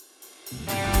Hello,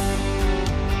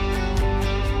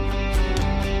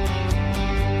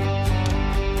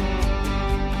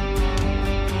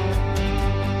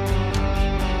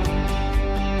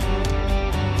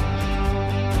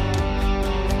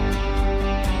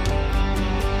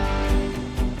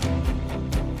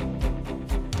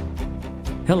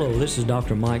 this is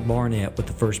Dr. Mike Barnett with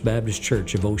the First Baptist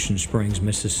Church of Ocean Springs,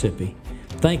 Mississippi.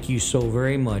 Thank you so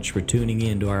very much for tuning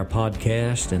in to our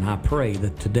podcast, and I pray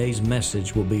that today's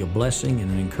message will be a blessing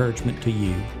and an encouragement to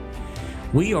you.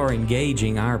 We are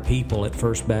engaging our people at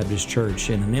First Baptist Church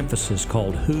in an emphasis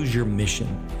called Who's Your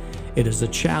Mission? It is a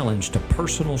challenge to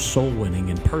personal soul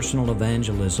winning and personal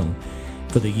evangelism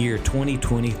for the year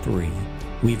 2023.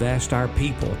 We've asked our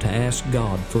people to ask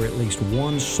God for at least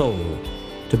one soul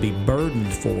to be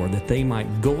burdened for, that they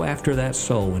might go after that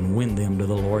soul and win them to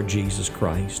the Lord Jesus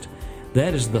Christ.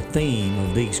 That is the theme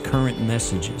of these current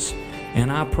messages,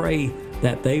 and I pray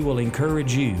that they will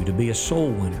encourage you to be a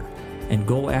soul winner and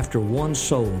go after one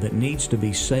soul that needs to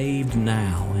be saved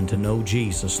now and to know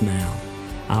Jesus now.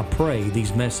 I pray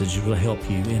these messages will help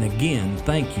you, and again,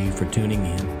 thank you for tuning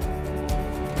in.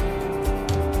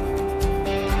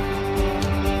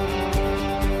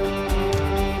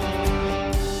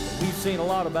 Seen a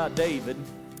lot about David,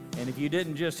 and if you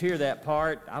didn't just hear that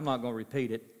part, I'm not going to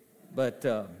repeat it, but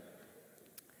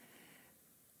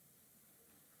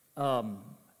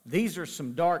these are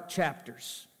some dark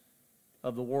chapters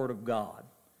of the Word of God,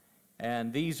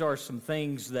 and these are some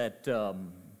things that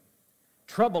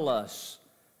trouble us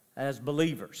as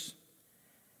believers.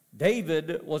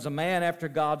 David was a man after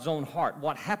God's own heart.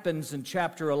 What happens in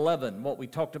chapter 11, what we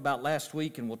talked about last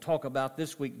week and we'll talk about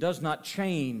this week, does not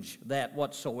change that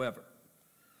whatsoever.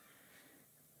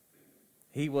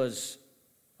 He was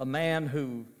a man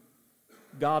who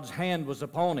God's hand was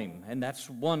upon him, and that's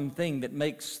one thing that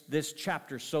makes this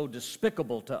chapter so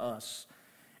despicable to us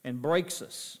and breaks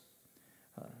us.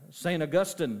 St.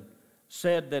 Augustine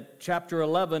said that chapter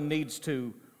 11 needs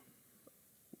to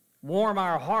warm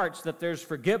our hearts that there's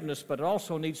forgiveness, but it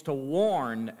also needs to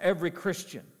warn every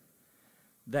Christian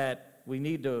that we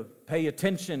need to pay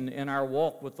attention in our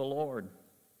walk with the Lord.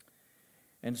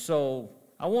 And so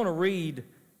I want to read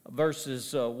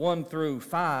verses 1 through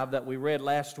 5 that we read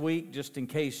last week, just in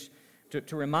case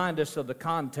to remind us of the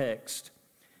context.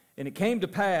 And it came to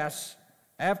pass,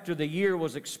 after the year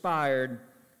was expired,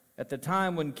 at the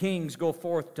time when kings go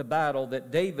forth to battle, that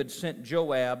David sent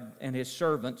Joab and his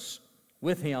servants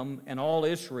with him and all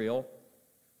Israel.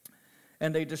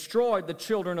 And they destroyed the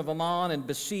children of Ammon and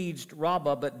besieged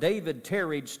Rabbah, but David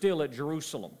tarried still at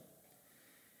Jerusalem.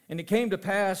 And it came to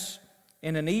pass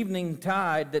in an evening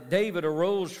tide that David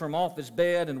arose from off his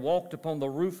bed and walked upon the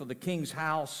roof of the king's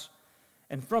house.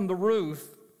 And from the roof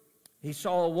he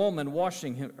saw a woman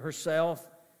washing herself,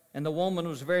 and the woman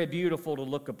was very beautiful to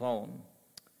look upon.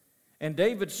 And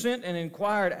David sent and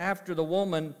inquired after the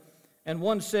woman, and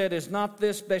one said, "Is not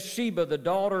this Bathsheba, the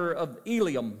daughter of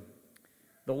Eliam,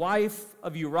 the wife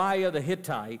of Uriah the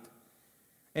Hittite?"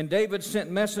 And David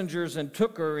sent messengers and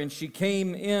took her, and she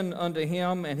came in unto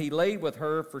him, and he lay with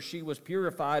her, for she was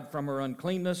purified from her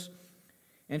uncleanness.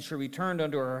 And she returned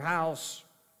unto her house,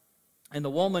 and the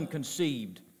woman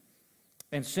conceived,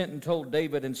 and sent and told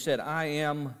David, and said, "I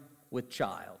am with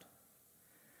child."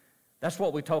 That's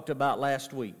what we talked about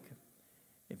last week.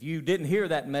 If you didn't hear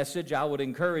that message, I would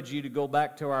encourage you to go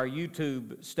back to our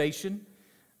YouTube station,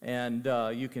 and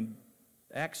you can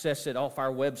access it off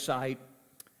our website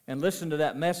and listen to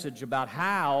that message about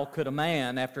how could a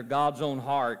man after God's own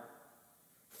heart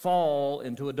fall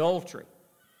into adultery.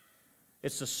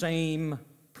 It's the same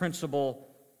principle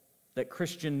that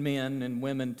Christian men and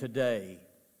women today,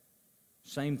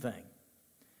 same thing.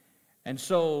 And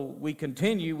so we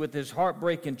continue with this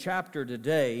heartbreaking chapter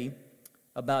today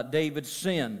about David's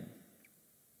sin.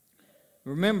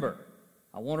 Remember,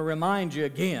 I want to remind you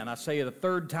again, I say it a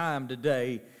third time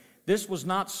today, this was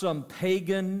not some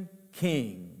pagan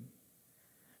king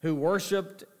who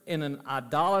worshiped in an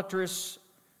idolatrous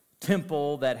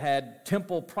temple that had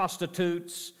temple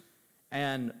prostitutes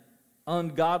and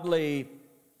ungodly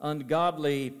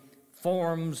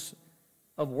forms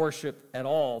of worship at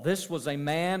all. This was a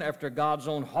man after God's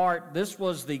own heart. This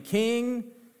was the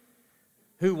king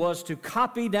who was to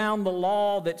copy down the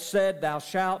law that said, "Thou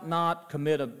shalt not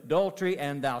commit adultery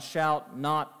and thou shalt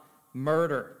not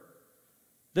murder."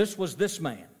 This was this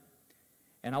man.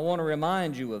 And I want to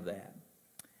remind you of that.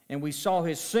 And we saw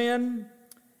his sin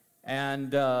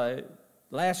and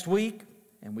last week,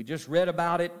 and we just read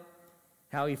about it,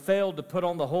 how he failed to put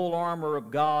on the whole armor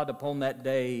of God upon that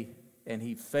day, and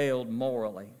he failed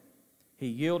morally. He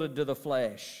yielded to the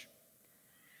flesh.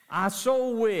 I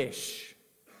so wish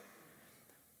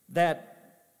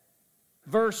that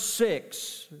verse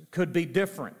 6 could be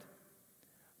different,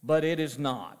 but it is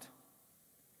not.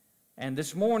 And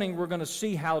this morning we're going to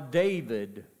see how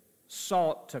David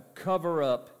sought to cover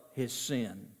up his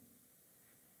sin.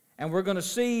 And we're going to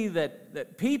see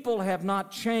that people have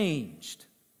not changed.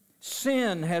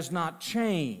 Sin has not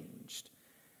changed.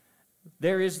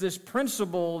 There is this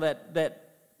principle that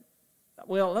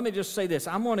well, let me just say this.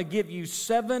 I'm going to give you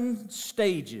 7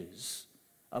 stages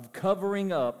of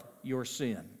covering up your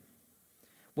sin.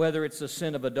 Whether it's the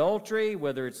sin of adultery,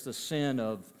 whether it's the sin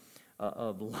of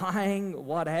lying,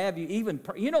 what have you. Even,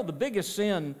 the biggest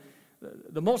sin,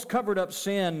 the most covered up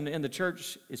sin in the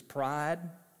church is pride.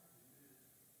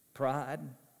 Pride.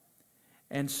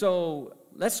 And so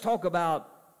let's talk about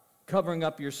covering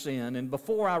up your sin. And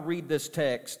before I read this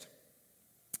text,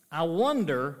 I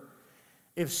wonder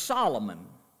if Solomon,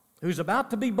 who's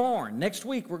about to be born, next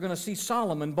week we're going to see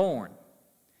Solomon born.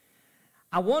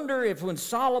 I wonder if when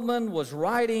Solomon was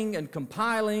writing and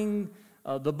compiling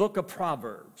the book of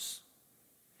Proverbs,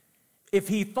 if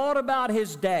he thought about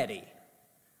his daddy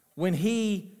when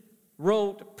he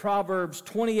wrote Proverbs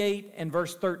 28 and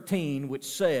verse 13, which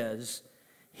says,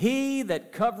 "He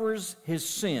that covers his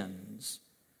sins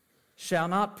shall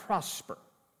not prosper,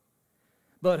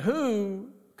 but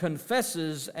who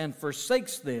confesses and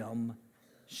forsakes them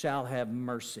shall have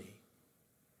mercy."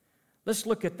 Let's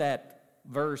look at that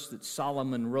verse that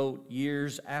Solomon wrote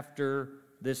years after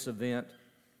this event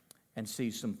and see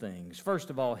some things.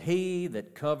 First of all, he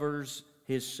that covers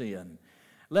his sin.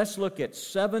 Let's look at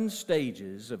 7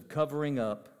 stages of covering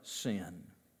up sin.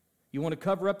 You want to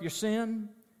cover up your sin?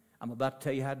 I'm about to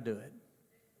tell you how to do it.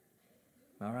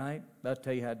 All right? About to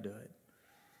tell you how to do it.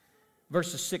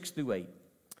 Verses 6 through 8.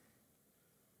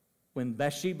 When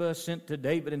Bathsheba sent to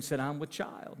David and said, "I'm with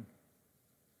child,"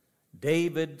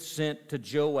 David sent to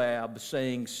Joab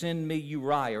saying, "Send me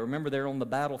Uriah." Remember, they're on the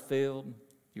battlefield.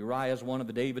 Uriah is one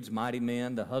of David's mighty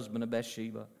men, the husband of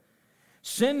Bathsheba.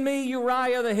 "Send me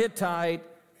Uriah the Hittite."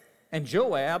 And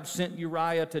Joab sent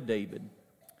Uriah to David.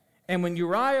 And when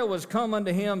Uriah was come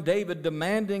unto him, David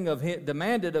demanded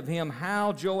of him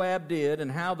how Joab did,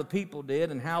 and how the people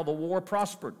did, and how the war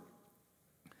prospered.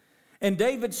 And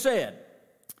David said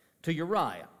to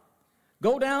Uriah,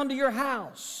 "Go down to your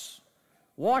house,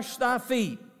 wash thy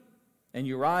feet." And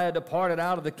Uriah departed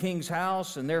out of the king's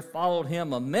house, and there followed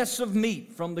him a mess of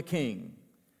meat from the king.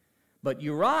 But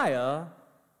Uriah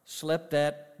slept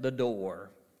at the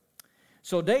door.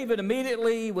 So David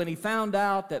immediately, when he found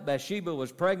out that Bathsheba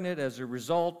was pregnant as a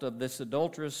result of this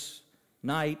adulterous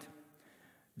night,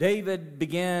 David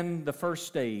began the first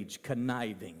stage,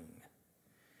 conniving.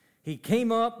 He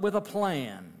came up with a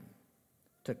plan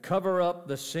to cover up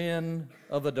the sin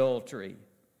of adultery.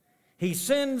 He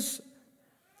sends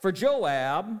to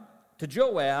Joab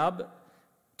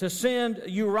to send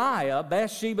Uriah,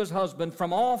 Bathsheba's husband,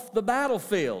 from off the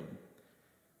battlefield,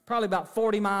 probably about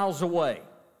 40 miles away.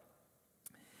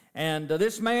 And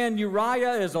this man,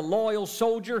 Uriah, is a loyal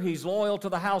soldier. He's loyal to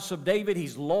the house of David.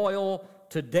 He's loyal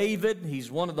to David. He's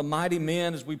one of the mighty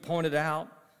men, as we pointed out.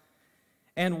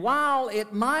 And while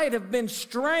it might have been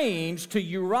strange to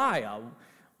Uriah,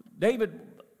 David,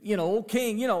 "O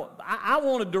king," I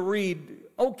wanted to read,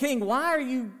 "O king, why are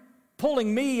you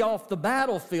pulling me off the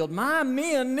battlefield? My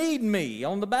men need me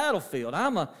on the battlefield.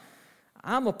 I'm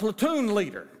a platoon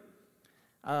leader.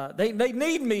 They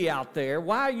need me out there.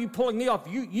 Why are you pulling me off?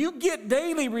 You get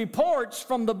daily reports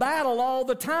from the battle all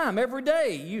the time, every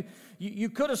day. You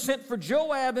could have sent for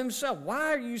Joab himself.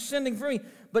 Why are you sending for me?"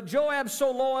 But Joab's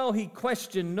so loyal, he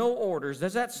questioned no orders.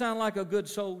 Does that sound like a good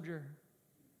soldier?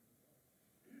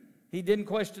 He didn't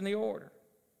question the order.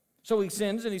 So he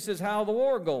sends and he says, "How's the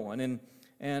war going?"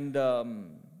 And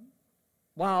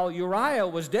while Uriah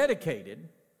was dedicated,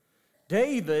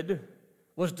 David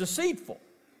was deceitful.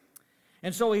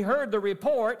 And so he heard the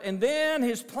report, and then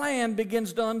his plan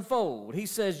begins to unfold. He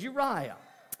says, "Uriah,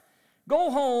 go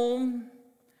home,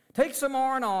 take some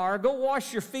R&R, go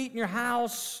wash your feet in your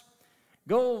house,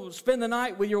 go spend the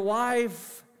night with your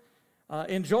wife,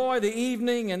 enjoy the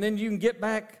evening, and then you can get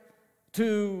back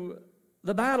to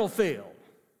the battlefield."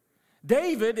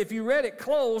 David, if you read it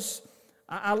close,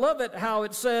 I love it how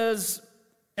it says,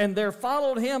 "And there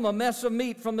followed him a mess of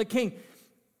meat from the king."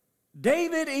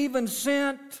 David even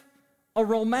sent a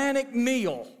romantic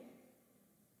meal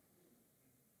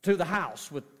to the house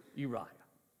with Uriah.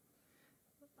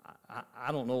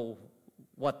 I don't know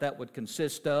what that would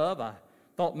consist of. I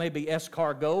thought maybe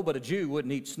escargot, but a Jew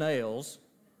wouldn't eat snails.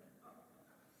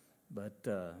 But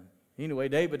anyway,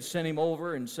 David sent him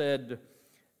over and said,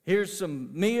 "Here's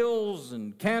some meals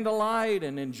and candlelight,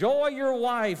 and enjoy your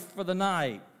wife for the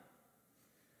night."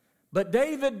 But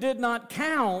David did not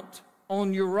count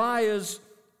on Uriah's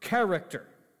character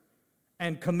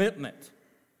and commitment.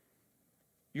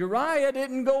 Uriah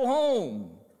didn't go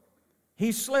home.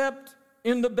 He slept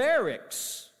in the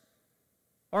barracks,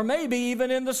 or maybe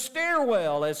even in the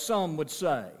stairwell, as some would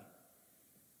say.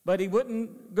 But he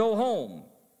wouldn't go home.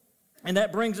 And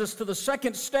that brings us to the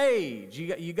second stage.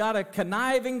 You got a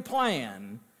conniving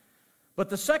plan, but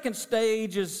the second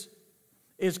stage is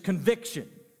conviction.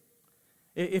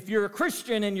 If you're a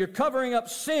Christian and you're covering up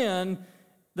sin,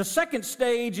 the second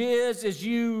stage is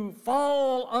you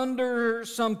fall under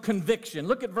some conviction.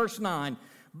 Look at verse 9.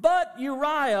 But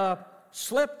Uriah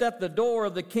slept at the door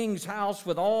of the king's house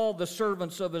with all the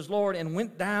servants of his Lord and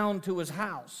went down to his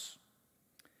house.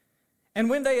 And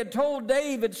when they had told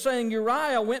David, saying,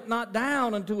 Uriah went not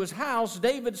down unto his house,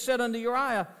 David said unto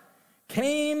Uriah,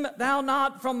 Came thou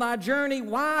not from thy journey?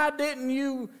 Why didn't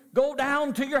you go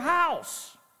down to your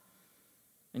house?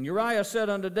 And Uriah said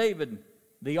unto David,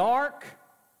 The ark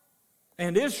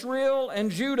and Israel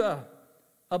and Judah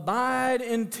abide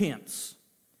in tents.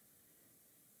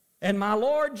 And my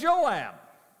lord Joab,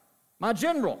 my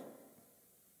general,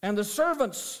 and the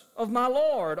servants of my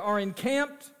lord are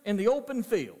encamped in the open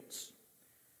fields.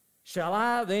 Shall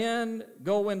I then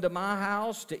go into my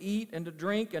house to eat and to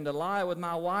drink and to lie with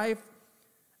my wife?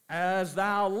 As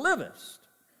thou livest,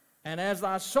 and as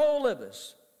thy soul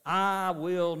livest, I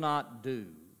will not do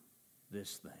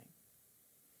this thing.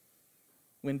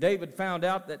 When David found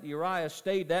out that Uriah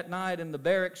stayed that night in the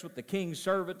barracks with the king's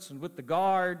servants and with the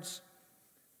guards,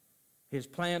 his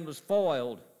plan was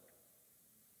foiled.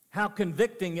 How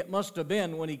convicting it must have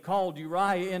been when he called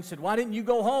Uriah in and said, Why didn't you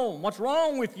go home? What's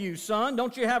wrong with you, son?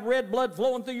 Don't you have red blood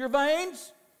flowing through your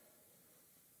veins?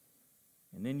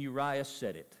 And then Uriah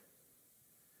said it.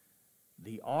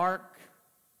 The ark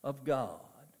of God,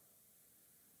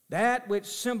 that which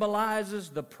symbolizes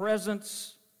the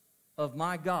presence of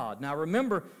my God. Now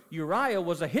remember, Uriah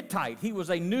was a Hittite. He was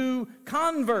a new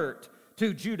convert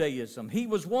to Judaism. He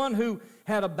was one who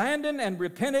had abandoned and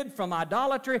repented from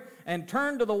idolatry and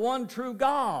turned to the one true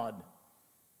God.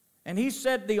 And he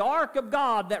said, the ark of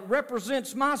God that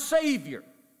represents my Savior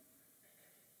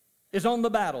is on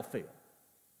the battlefield.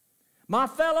 My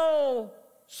fellow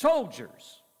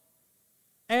soldiers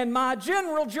and my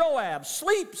general Joab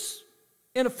sleeps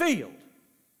in a field.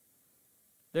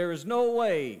 There is no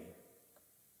way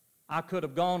I could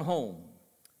have gone home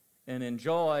and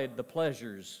enjoyed the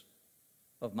pleasures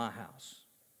of my house.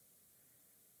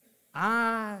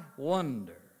 I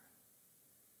wonder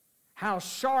how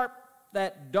sharp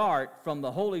that dart from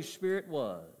the Holy Spirit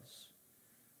was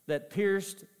that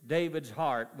pierced David's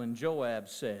heart when Joab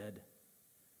said,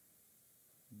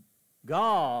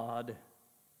 God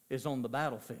is on the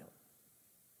battlefield.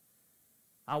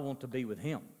 I want to be with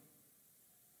Him.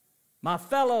 My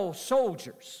fellow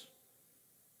soldiers,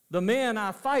 the men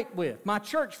I fight with, my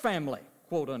church family,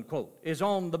 quote unquote, is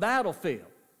on the battlefield.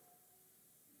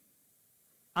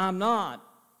 I'm not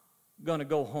going to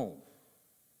go home.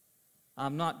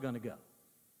 I'm not going to go.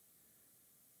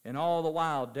 And all the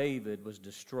while, David was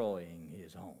destroying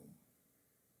his home.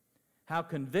 How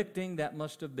convicting that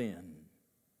must have been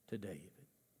to David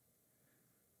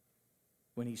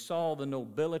when he saw the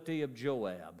nobility of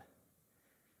Joab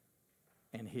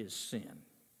and his sin.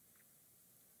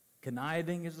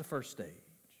 Conniving is the first stage.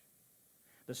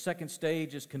 The second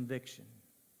stage is conviction.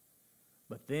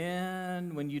 But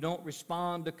then when you don't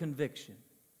respond to conviction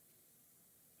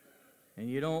and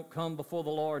you don't come before the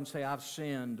Lord and say, I've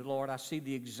sinned, Lord, I see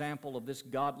the example of this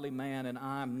godly man and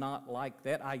I'm not like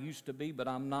that. I used to be, but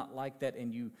I'm not like that.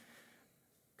 And you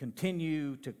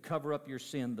continue to cover up your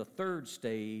sin. The third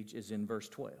stage is in verse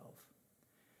 12.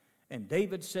 And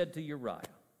David said to Uriah,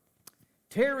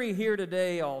 Tarry here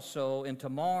today also, and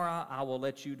tomorrow I will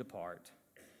let you depart.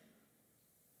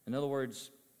 In other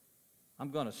words,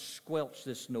 I'm going to squelch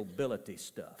this nobility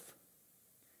stuff.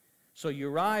 So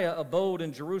Uriah abode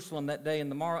in Jerusalem that day and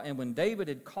the morrow, and when David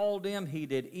had called him, he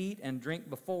did eat and drink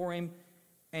before him,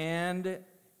 and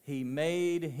he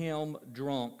made him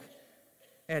drunk.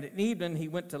 At evening he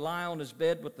went to lie on his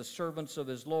bed with the servants of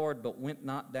his Lord, but went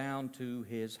not down to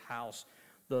his house.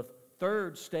 The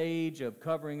third stage of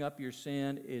covering up your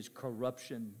sin is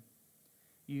corruption.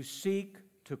 You seek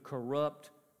to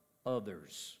corrupt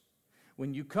others.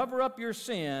 When you cover up your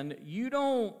sin, you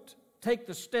don't take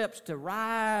the steps to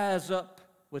rise up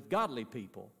with godly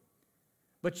people,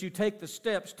 but you take the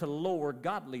steps to lower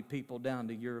godly people down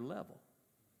to your level.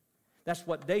 That's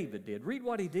what David did. Read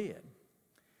what he did.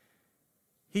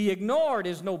 He ignored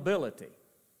his nobility.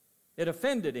 It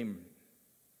offended him.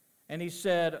 And he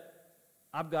said,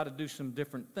 I've got to do some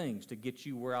different things to get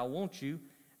you where I want you.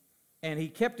 And he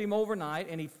kept him overnight,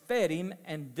 and he fed him,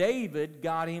 and David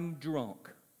got him drunk.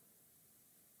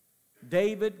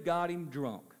 David got him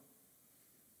drunk.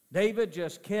 David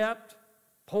just kept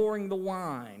pouring the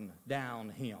wine down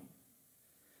him.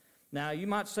 Now, you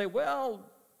might say, well,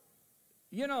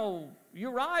 you know,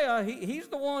 Uriah, he's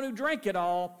the one who drank it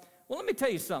all. Well, let me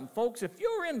tell you something, folks. If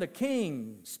you're in the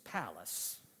king's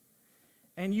palace,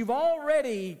 and you've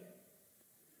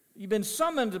been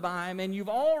summoned by him, and you've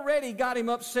already got him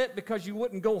upset because you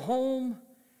wouldn't go home,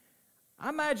 I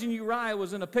imagine Uriah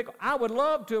was in a pickle. I would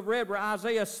love to have read where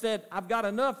Isaiah said, I've got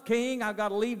enough, king. I've got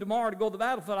to leave tomorrow to go to the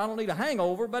battlefield. I don't need a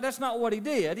hangover. But that's not what he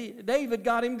did. David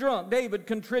got him drunk. David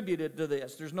contributed to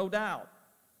this. There's no doubt.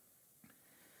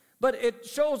 But it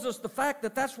shows us the fact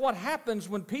that that's what happens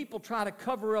when people try to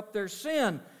cover up their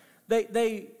sin.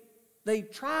 They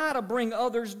try to bring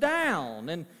others down,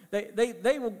 and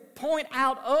they will point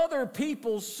out other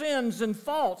people's sins and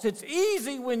faults. It's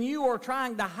easy when you are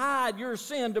trying to hide your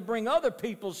sin to bring other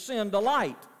people's sin to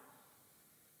light.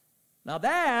 Now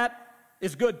that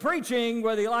is good preaching,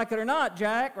 whether you like it or not,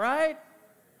 Jack, right?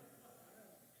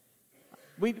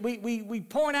 We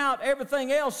point out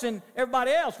everything else in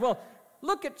everybody else. Well,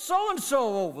 look at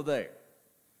so-and-so over there.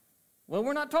 Well,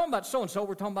 we're not talking about so-and-so,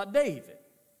 we're talking about David.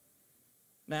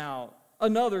 Now,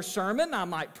 another sermon I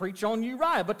might preach on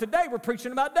Uriah, but today we're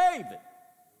preaching about David.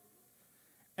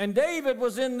 And David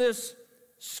was in this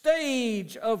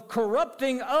stage of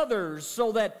corrupting others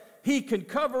so that he could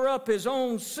cover up his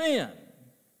own sin.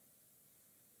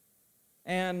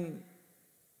 And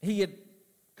he had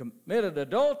committed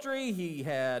adultery, he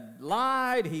had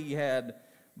lied, he had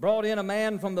brought in a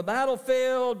man from the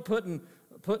battlefield, putting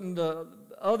the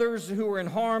others who were in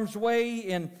harm's way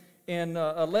in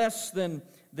a less than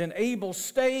able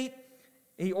state.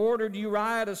 He ordered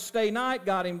Uriah to stay night,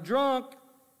 got him drunk,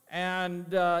 and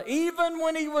even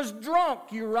when he was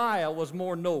drunk, Uriah was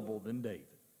more noble than David.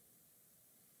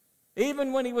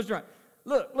 Even when he was drunk.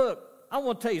 Look, I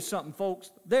want to tell you something,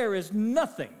 folks. There is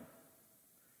nothing,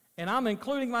 and I'm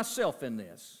including myself in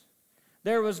this,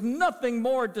 there was nothing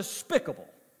more despicable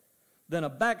than a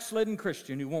backslidden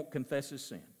Christian who won't confess his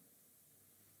sin.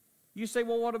 You say,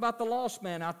 well, what about the lost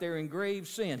man out there in grave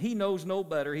sin? He knows no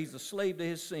better. He's a slave to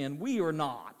his sin. We are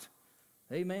not.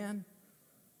 Amen?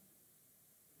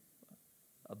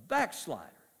 A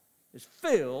backslider is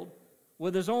filled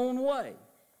with his own way.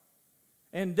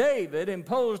 And David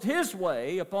imposed his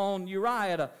way upon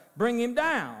Uriah to bring him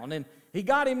down. And he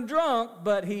got him drunk,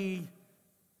 but he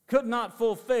could not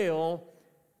fulfill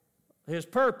his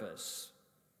purpose.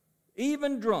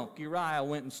 Even drunk, Uriah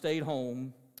went and stayed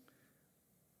home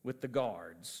with the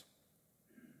guards.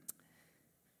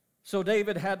 So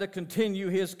David had to continue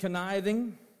his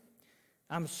conniving.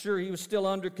 I'm sure he was still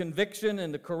under conviction,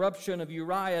 and the corruption of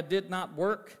Uriah did not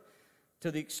work to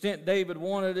the extent David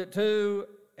wanted it to.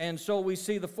 And so we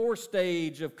see the fourth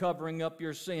stage of covering up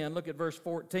your sin. Look at verse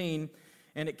 14.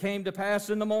 And it came to pass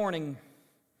in the morning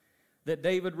that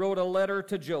David wrote a letter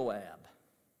to Joab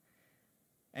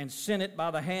and sent it by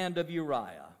the hand of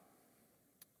Uriah.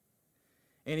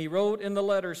 And he wrote in the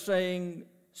letter saying,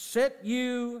 set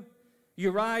you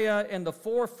Uriah in the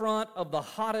forefront of the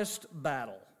hottest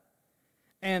battle,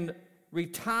 and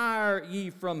retire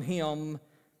ye from him,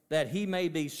 that he may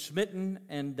be smitten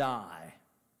and die.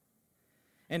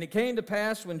 And it came to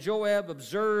pass, when Joab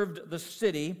observed the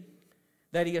city,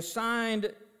 that he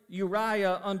assigned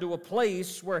Uriah unto a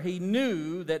place where he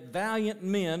knew that valiant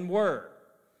men were.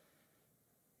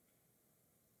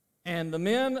 And the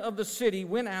men of the city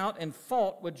went out and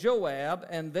fought with Joab,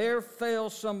 and there fell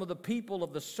some of the people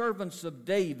of the servants of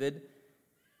David,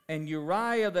 and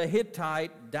Uriah the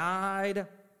Hittite died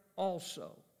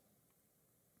also.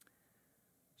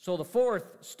 So the fourth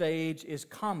stage is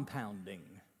compounding.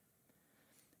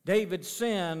 David's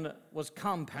sin was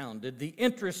compounded. The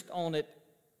interest on it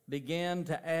began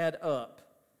to add up.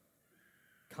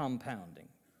 Compounding.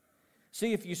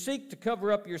 See, if you seek to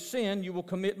cover up your sin, you will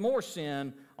commit more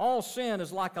sin. All sin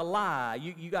is like a lie.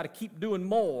 You got to keep doing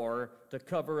more to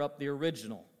cover up the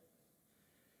original.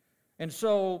 And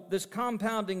so this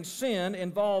compounding sin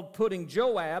involved putting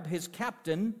Joab, his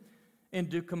captain,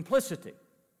 into complicity.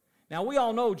 Now, we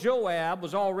all know Joab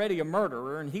was already a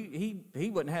murderer, and he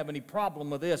wouldn't have any problem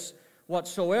with this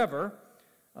whatsoever.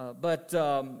 But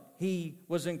he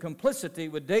was in complicity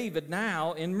with David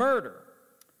now in murder.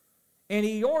 And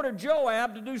he ordered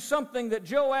Joab to do something that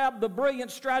Joab, the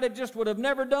brilliant strategist, would have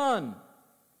never done.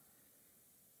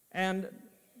 And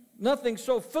nothing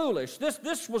so foolish.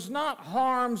 This was not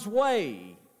harm's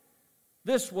way.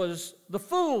 This was the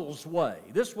fool's way.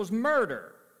 This was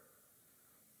murder.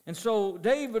 And so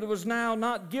David was now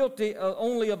not guilty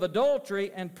only of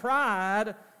adultery and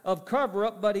pride of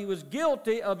cover-up, but he was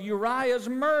guilty of Uriah's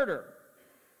murder.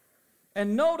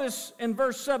 And notice in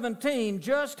verse 17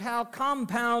 just how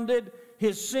compounded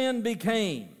his sin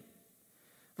became.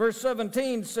 Verse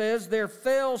 17 says, there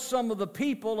fell some of the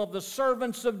people of the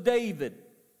servants of David.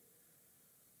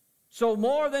 So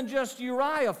more than just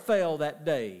Uriah fell that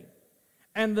day.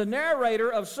 And the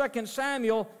narrator of 2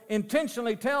 Samuel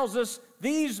intentionally tells us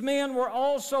these men were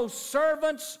also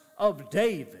servants of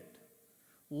David,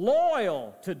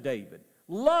 loyal to David,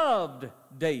 loved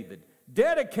David,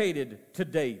 dedicated to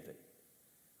David,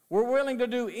 were willing to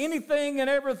do anything and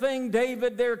everything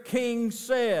David, their king,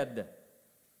 said.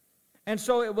 And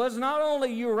so it was not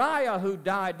only Uriah who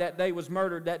died that day, was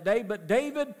murdered that day, but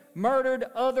David murdered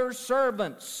other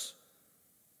servants.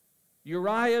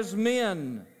 Uriah's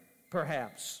men,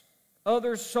 perhaps,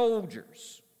 other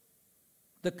soldiers.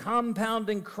 The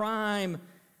compounding crime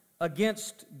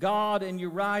against God and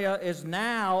Uriah is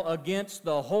now against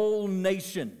the whole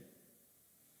nation.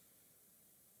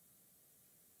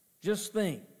 Just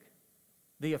think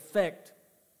the effect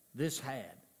this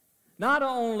had. Not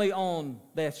only on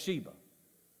Bathsheba,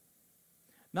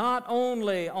 not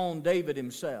only on David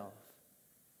himself,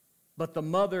 but the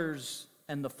mothers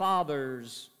and the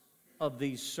fathers of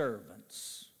these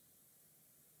servants.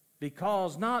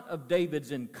 Because not of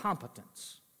David's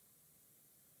incompetence,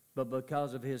 but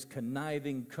because of his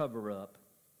conniving cover-up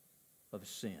of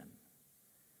sin.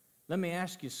 Let me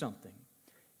ask you something.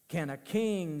 Can a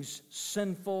king's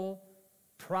sinful,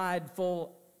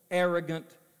 prideful, arrogant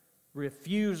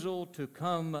refusal to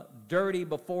come dirty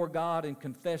before God and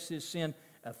confess his sin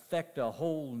affect a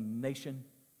whole nation?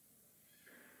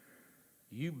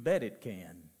 You bet it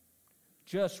can.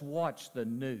 Just watch the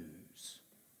news.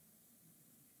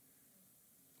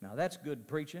 Now that's good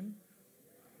preaching.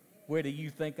 Where do you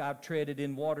think I've treaded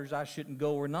in waters I shouldn't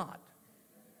go or not?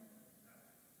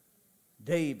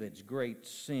 David's great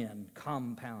sin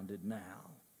compounded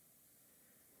now.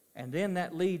 And then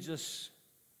that leads us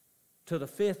to the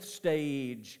fifth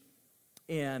stage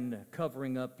in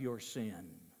covering up your sin.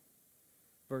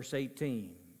 Verse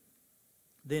 18.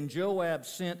 Then Joab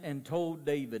sent and told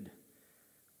David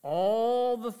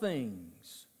all the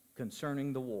things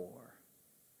concerning the war,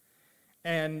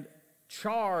 and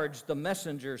charged the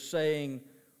messenger, saying,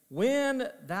 when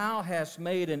thou hast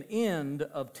made an end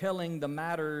of telling the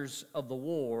matters of the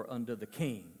war unto the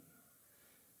king.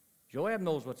 Joab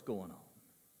knows what's going on.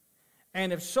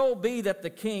 And if so be that the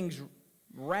king's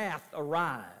wrath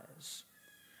arise,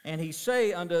 and he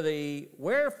say unto thee,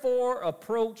 wherefore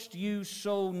approached you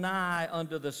so nigh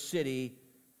unto the city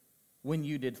when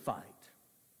you did fight?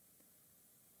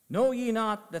 Know ye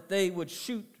not that they would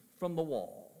shoot from the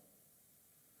wall?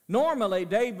 Normally,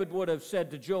 David would have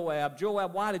said to Joab,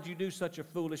 Joab, why did you do such a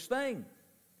foolish thing?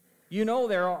 You know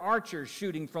there are archers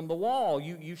shooting from the wall.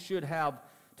 You should have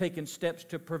taken steps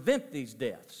to prevent these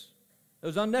deaths. It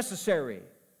was unnecessary.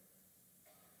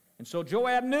 And so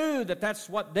Joab knew that that's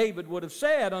what David would have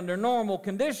said under normal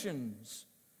conditions.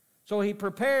 So he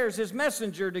prepares his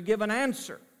messenger to give an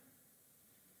answer.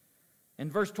 In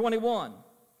verse 21,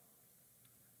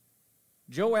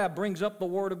 Joab brings up the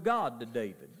word of God to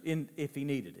David, if he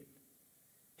needed it.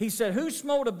 He said, who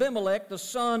smote Abimelech, the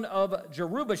son of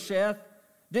Jerubbesheth?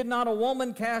 Did not a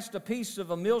woman cast a piece of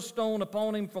a millstone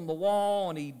upon him from the wall,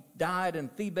 and he died in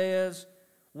Thebez?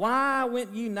 Why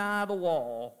went ye nigh the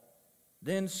wall?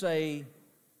 Then say,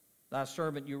 thy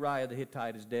servant Uriah the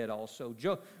Hittite is dead also.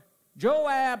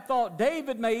 Joab thought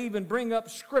David may even bring up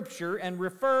Scripture and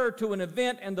refer to an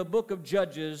event in the book of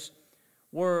Judges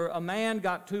where a man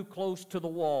got too close to the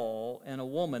wall and a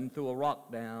woman threw a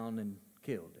rock down and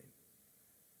killed him.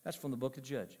 That's from the book of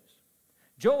Judges.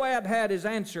 Joab had his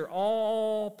answer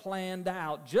all planned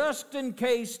out just in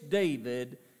case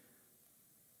David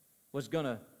was going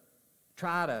to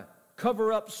try to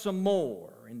cover up some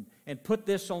more and put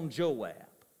this on Joab.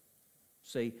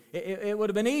 See, it would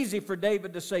have been easy for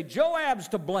David to say, Joab's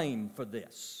to blame for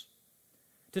this.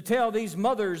 To tell these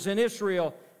mothers in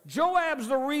Israel, Joab's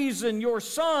the reason your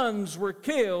sons were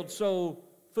killed so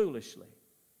foolishly.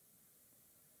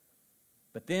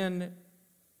 But then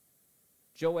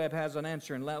Joab has an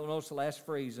answer, and notice the last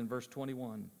phrase in verse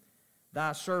 21.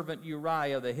 Thy servant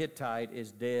Uriah the Hittite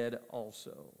is dead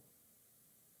also.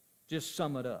 Just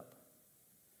sum it up.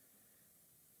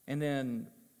 And then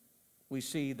we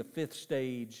see the fifth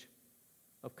stage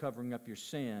of covering up your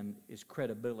sin is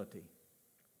credibility.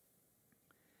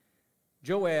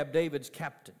 Joab, David's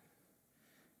captain.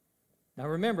 Now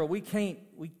remember, we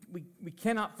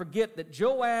cannot forget that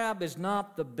Joab is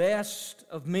not the best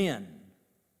of men.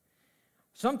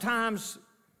 Sometimes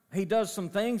he does some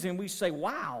things and we say,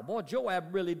 wow, boy,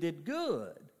 Joab really did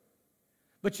good.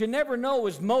 But you never know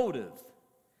his motive.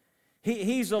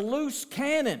 He's a loose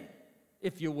cannon,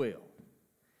 if you will.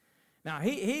 Now,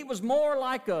 he was more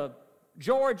like a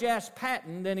George S.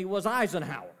 Patton than he was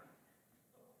Eisenhower,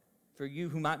 for you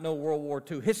who might know World War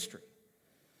II history.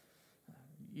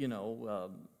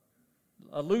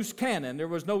 A loose cannon. There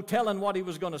was no telling what he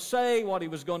was going to say, what he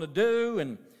was going to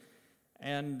do.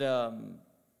 And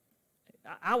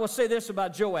I will say this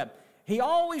about Joab. He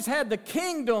always had the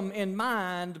kingdom in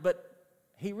mind, but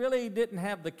he really didn't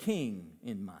have the king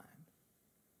in mind,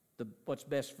 what's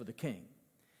best for the king.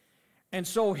 And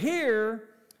so here,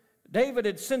 David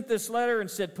had sent this letter and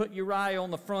said, put Uriah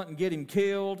on the front and get him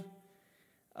killed.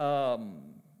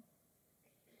 And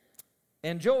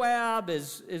Joab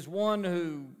is one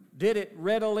who did it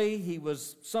readily. He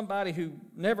was somebody who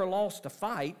never lost a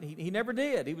fight. He never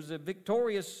did. He was a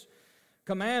victorious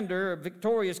commander, a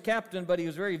victorious captain, but he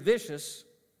was very vicious.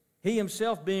 He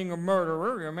himself being a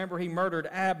murderer. Remember, he murdered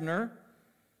Abner.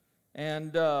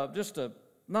 And just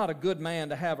not a good man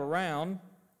to have around.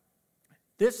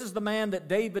 This is the man that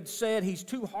David said, he's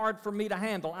too hard for me to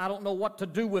handle. I don't know what to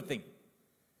do with him.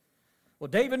 Well,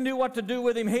 David knew what to do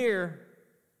with him here.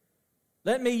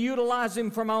 Let me utilize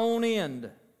him for my own end.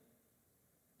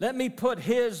 Let me put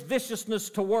his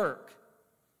viciousness to work.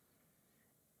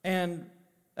 And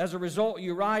as a result,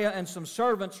 Uriah and some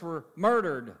servants were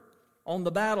murdered on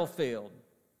the battlefield.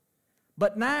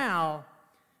 But now,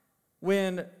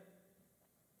 when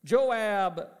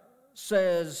Joab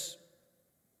says,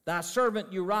 thy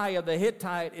servant Uriah the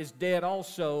Hittite is dead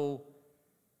also,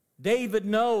 David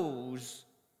knows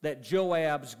that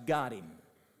Joab's got him.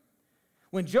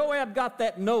 When Joab got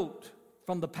that note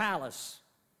from the palace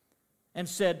and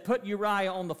said, put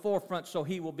Uriah on the forefront so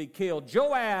he will be killed,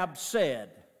 Joab said,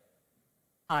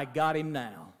 I got him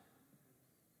now.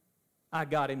 I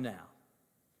got him now.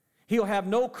 He'll have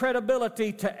no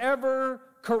credibility to ever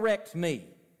correct me.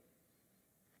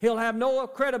 He'll have no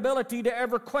credibility to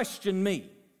ever question me.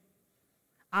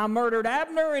 I murdered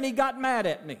Abner and he got mad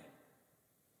at me.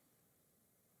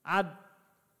 I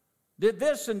did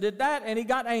this and did that and he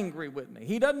got angry with me.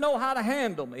 He doesn't know how to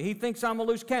handle me. He thinks I'm a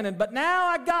loose cannon. But now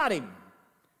I got him.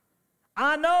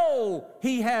 I know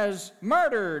he has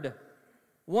murdered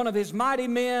one of his mighty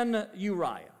men,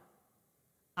 Uriah.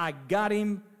 I got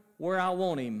him where I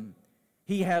want him.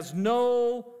 He has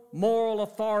no moral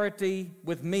authority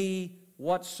with me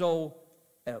whatsoever.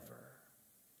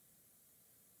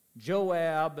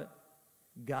 Joab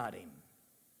got him.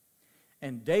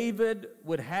 And David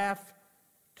would have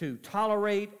to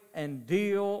tolerate and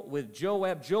deal with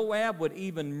Joab. Joab would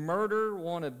even murder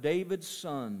one of David's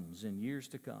sons in years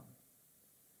to come.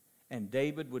 And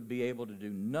David would be able to do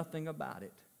nothing about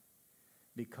it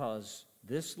because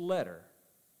this letter,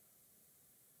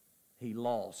 he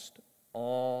lost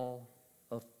all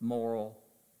of moral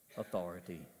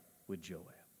authority with Joab.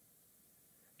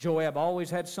 Joab always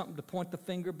had something to point the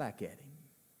finger back at him.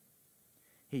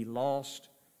 He lost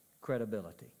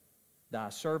credibility. Thy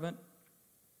servant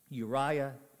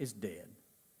Uriah is dead.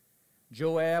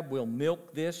 Joab will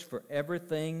milk this for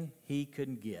everything he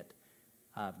can get.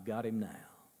 I've got him now.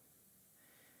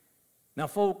 Now,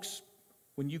 folks,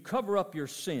 when you cover up your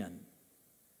sin,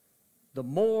 the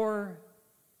more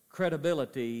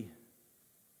credibility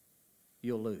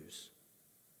you'll lose.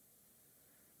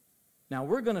 Now,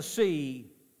 we're going to see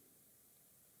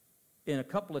in a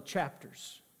couple of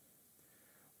chapters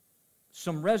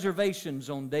some reservations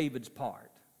on David's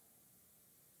part.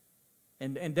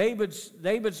 And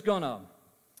David's going to,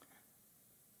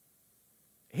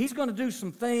 he's going to do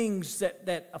some things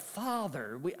that a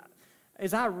father,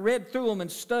 as I read through them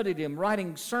and studied him,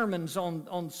 writing sermons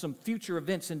on some future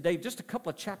events in David, just a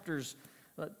couple of chapters,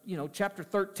 chapter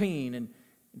 13 and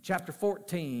chapter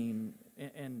 14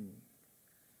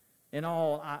 and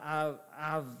all,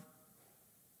 I've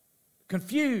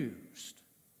confused.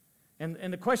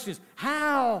 And the question is,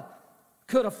 how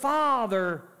could a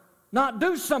father not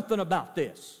do something about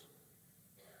this?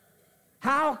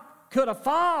 How could a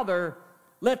father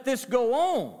let this go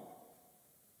on?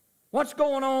 What's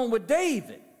going on with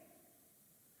David?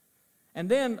 And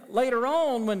then later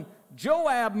on, when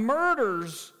Joab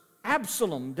murders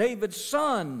Absalom, David's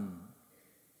son,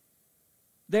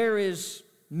 there is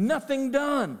nothing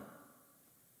done.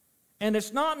 And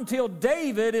it's not until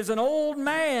David is an old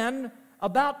man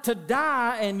about to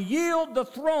die and yield the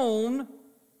throne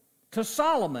to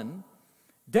Solomon,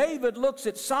 David looks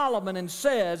at Solomon and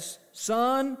says,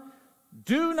 son,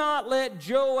 do not let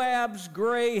Joab's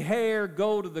gray hair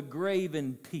go to the grave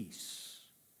in peace.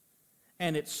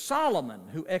 And it's Solomon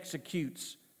who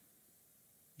executes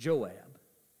Joab.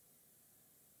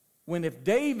 when if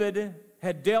David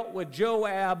had dealt with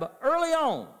Joab early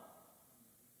on,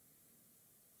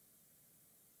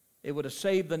 it would have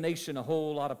saved the nation a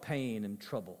whole lot of pain and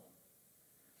trouble.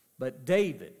 But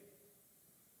David,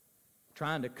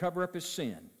 trying to cover up his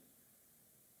sin,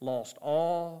 lost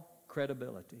all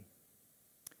credibility.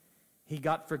 He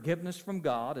got forgiveness from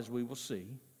God, as we will see.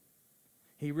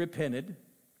 He repented.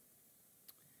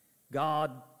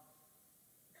 God,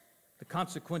 the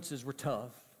consequences were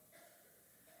tough.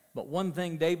 But one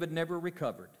thing David never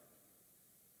recovered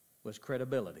was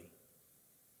credibility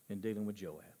in dealing with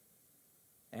Joab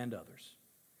and others.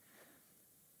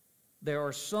 There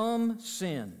are some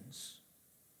sins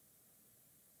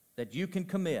that you can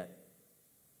commit.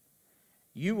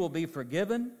 You will be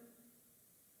forgiven.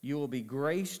 You will be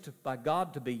graced by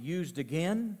God to be used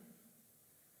again.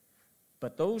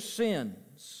 But those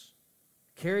sins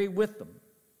carry with them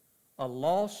a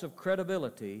loss of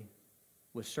credibility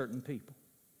with certain people.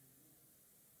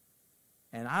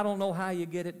 And I don't know how you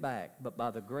get it back, but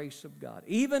by the grace of God.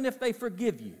 Even if they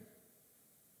forgive you,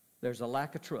 there's a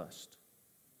lack of trust.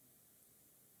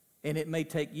 And it may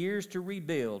take years to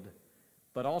rebuild,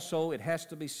 but also it has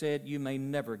to be said, you may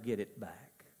never get it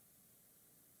back.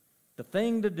 The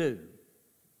thing to do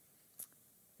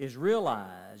is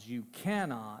realize you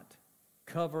cannot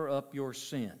cover up your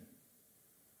sin.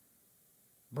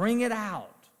 Bring it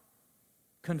out.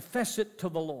 Confess it to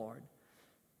the Lord.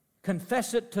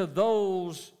 Confess it to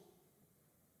those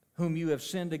whom you have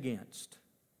sinned against.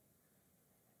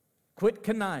 Quit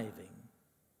conniving.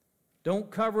 Don't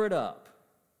cover it up.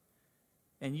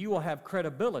 And you will have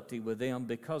credibility with them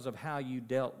because of how you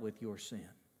dealt with your sin.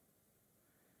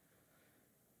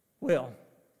 Well,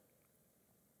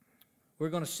 we're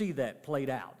going to see that played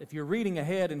out. If you're reading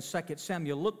ahead in 2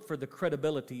 Samuel, look for the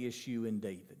credibility issue in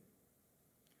David.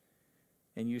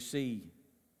 And you see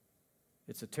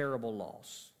it's a terrible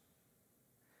loss.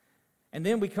 And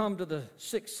then we come to the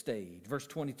sixth stage, verse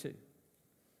 22.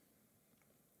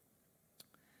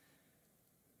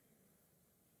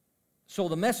 So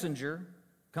the messenger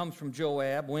comes from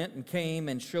Joab, went and came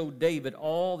and showed David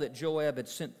all that Joab had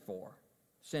sent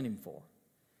him for.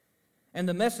 And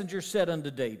the messenger said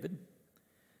unto David,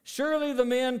 Surely the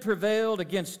men prevailed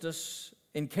against us,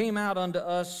 and came out unto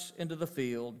us into the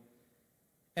field,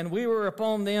 and we were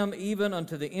upon them even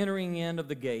unto the entering in of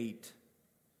the gate.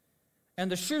 And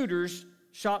the shooters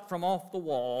shot from off the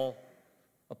wall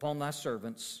upon thy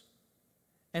servants,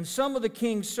 and some of the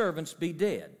king's servants be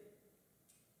dead.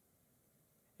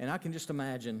 And I can just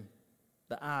imagine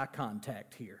the eye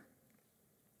contact here.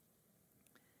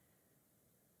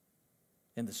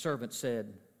 And the servant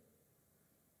said,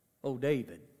 O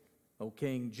David, O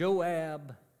king,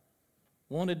 Joab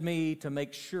wanted me to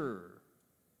make sure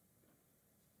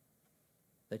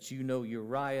that you know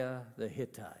Uriah the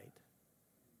Hittite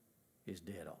is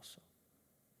dead also.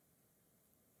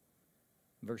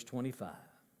 Verse 25.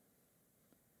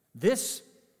 This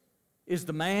is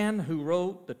the man who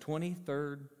wrote the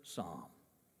 23rd Psalm.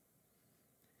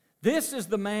 This is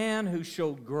the man who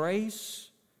showed grace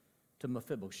to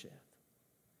Mephibosheth.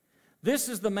 This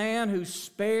is the man who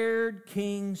spared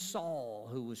King Saul,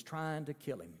 who was trying to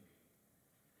kill him.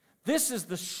 This is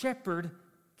the shepherd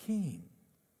king.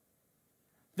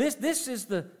 This is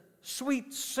the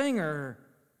sweet singer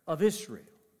of Israel.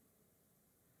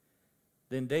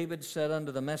 Then David said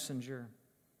unto the messenger,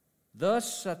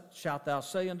 Thus shalt thou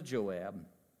say unto Joab,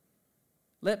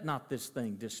 Let not this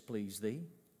thing displease thee,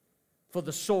 for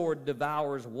the sword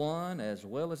devours one as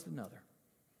well as another.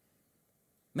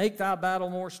 Make thy battle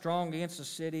more strong against the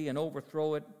city, and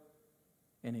overthrow it,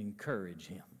 and encourage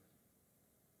him.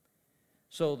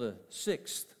 So the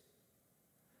sixth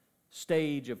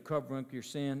stage of covering up your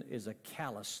sin is a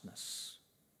callousness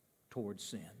towards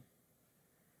sin.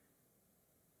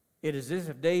 It is as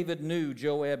if David knew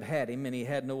Joab had him and he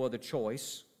had no other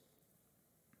choice.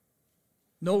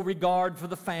 No regard for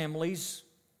the families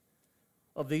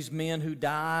of these men who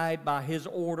died by his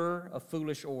order, a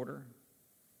foolish order.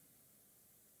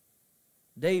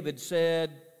 David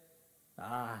said,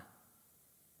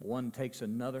 one takes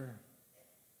another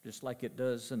just like it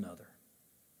does another.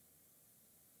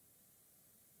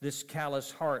 This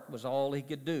callous heart was all he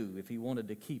could do if he wanted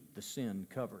to keep the sin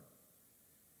covered.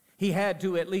 He had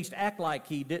to at least act like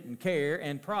he didn't care,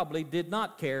 and probably did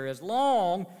not care, as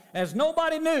long as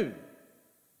nobody knew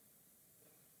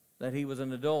that he was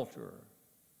an adulterer.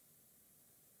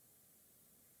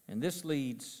 And this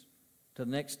leads to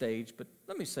the next stage, but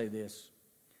let me say this.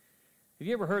 Have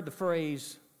you ever heard the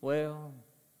phrase, well,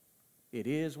 it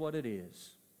is what it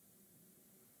is?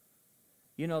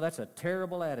 You know, that's a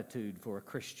terrible attitude for a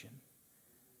Christian.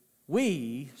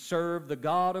 We serve the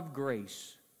God of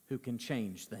grace, who can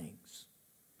change things.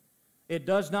 It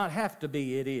does not have to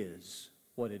be, it is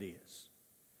what it is.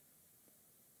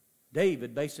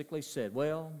 David basically said,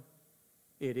 well,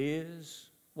 it is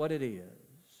what it is.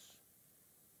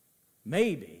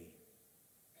 Maybe,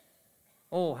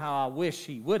 oh, how I wish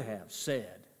he would have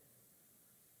said,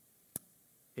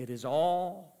 it is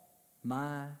all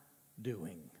my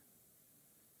doing.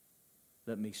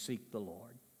 Let me seek the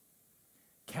Lord.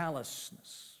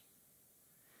 Callousness.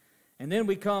 And then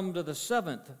we come to the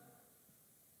seventh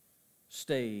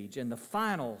stage and the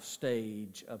final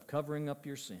stage of covering up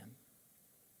your sin.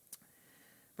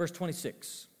 Verse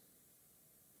 26.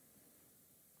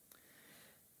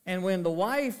 And when the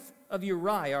wife of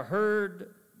Uriah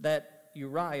heard that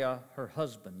Uriah, her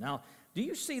husband. Now, do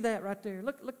you see that right there?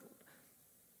 Look.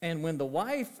 And when the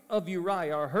wife of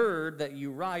Uriah heard that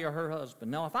Uriah, her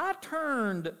husband. Now, if I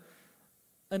turned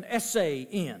an essay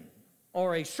in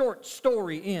or a short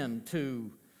story in to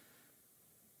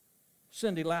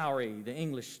Cindy Lowry, the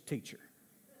English teacher,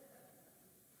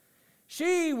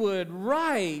 she would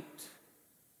write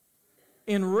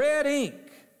in red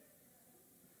ink,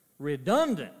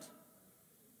 redundant.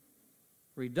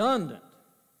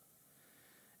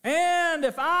 And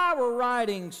if I were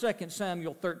writing 2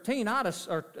 Samuel 13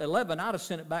 or 11, I'd have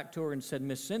sent it back to her and said,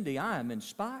 Miss Cindy, I am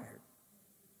inspired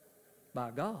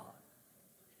by God.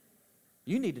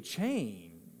 You need to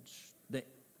change the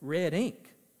red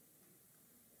ink.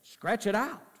 Scratch it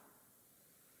out.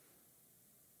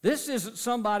 This isn't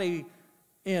somebody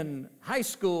in high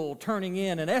school turning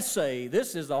in an essay.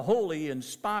 This is a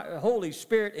Holy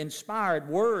Spirit-inspired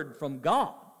word from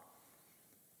God.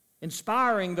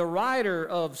 Inspiring the writer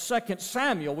of 2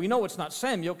 Samuel. We know it's not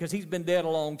Samuel because he's been dead a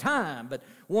long time, but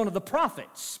one of the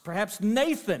prophets, perhaps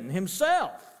Nathan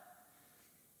himself,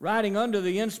 writing under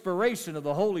the inspiration of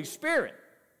the Holy Spirit.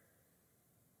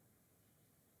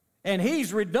 And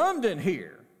he's redundant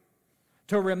here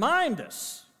to remind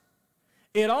us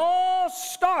it all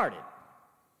started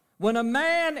when a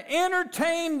man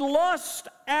entertained lust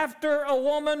after a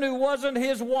woman who wasn't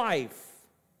his wife.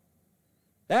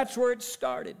 That's where it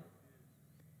started.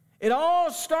 It all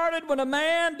started when a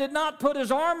man did not put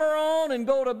his armor on and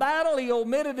go to battle. He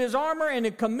omitted his armor and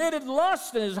he committed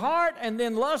lust in his heart and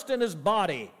then lust in his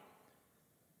body.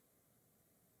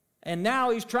 And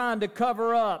now he's trying to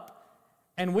cover up.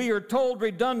 And we are told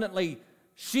redundantly,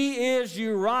 she is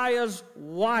Uriah's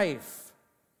wife.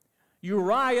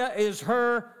 Uriah is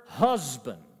her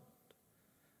husband.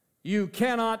 You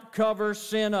cannot cover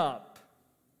sin up.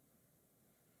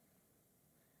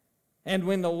 And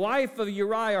when the wife of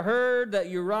Uriah heard that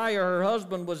Uriah, her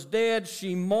husband, was dead,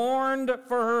 she mourned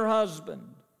for her husband.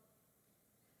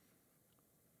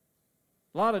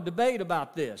 A lot of debate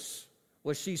about this.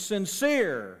 Was she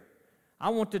sincere? I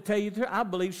want to tell you, I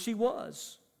believe she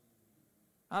was.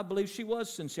 I believe she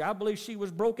was sincere. I believe she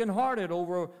was brokenhearted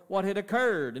over what had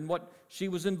occurred and what she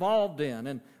was involved in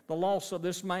and the loss of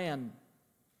this man,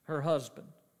 her husband.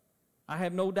 I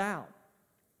have no doubt.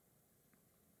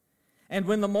 And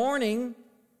when the mourning,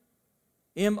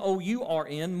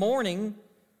 M-O-U-R-N, mourning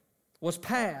was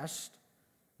past,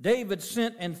 David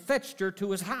sent and fetched her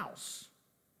to his house.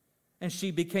 And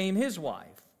she became his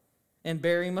wife and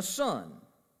bare him a son.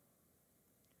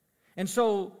 And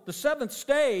so the seventh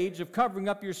stage of covering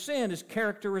up your sin is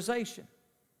characterization.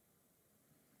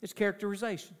 It's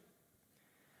characterization.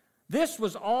 This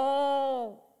was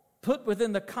all put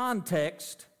within the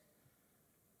context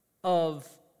of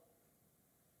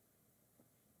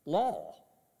law,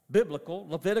 biblical,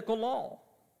 Levitical law.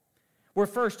 We're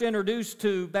first introduced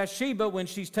to Bathsheba when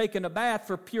she's taken a bath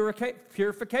for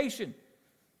purification.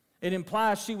 It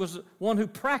implies she was one who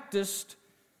practiced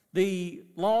the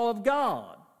law of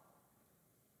God.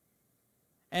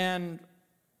 And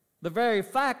the very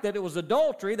fact that it was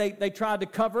adultery, they tried to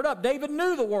cover it up. David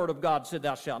knew the word of God said,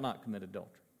 thou shalt not commit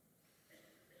adultery.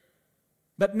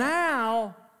 But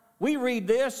now we read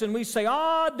this and we say,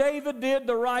 David did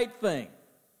the right thing.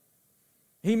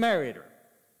 He married her.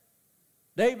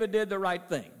 David did the right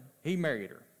thing. He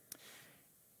married her.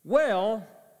 Well,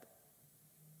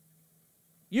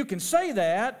 you can say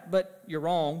that, but you're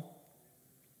wrong.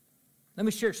 Let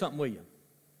me share something with you.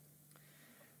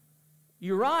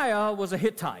 Uriah was a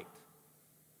Hittite.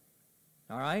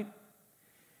 All right?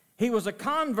 He was a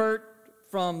convert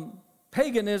from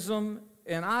paganism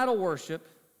and idol worship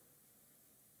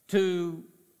to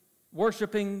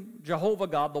worshiping Jehovah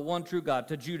God, the one true God,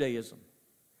 to Judaism.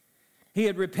 He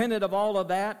had repented of all of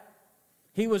that.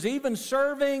 He was even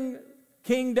serving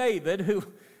King David,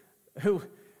 who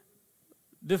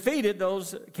defeated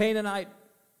those Canaanite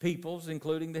peoples,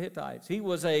 including the Hittites. He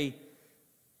was a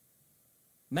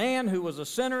Man who was a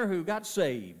sinner who got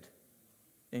saved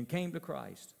and came to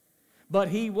Christ. But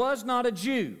he was not a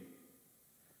Jew.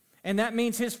 And that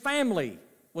means his family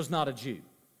was not a Jew.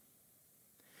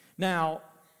 Now,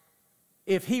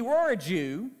 if he were a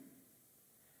Jew,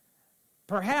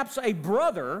 perhaps a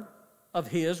brother of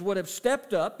his would have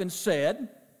stepped up and said,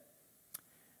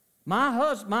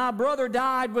 my brother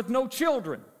died with no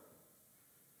children.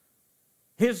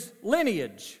 His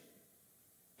lineage,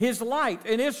 his light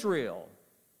in Israel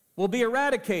will be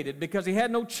eradicated because he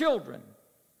had no children.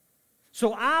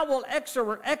 So I will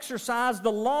exercise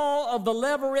the law of the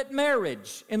levirate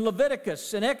marriage in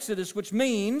Leviticus and Exodus, which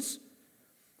means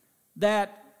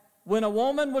that when a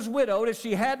woman was widowed, if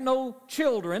she had no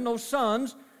children, no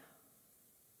sons,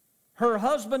 her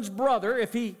husband's brother,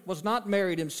 if he was not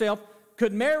married himself,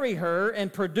 could marry her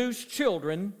and produce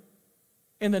children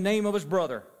in the name of his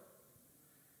brother.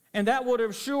 And that would have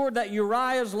assured that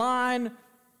Uriah's line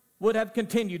would have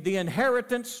continued. The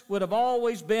inheritance would have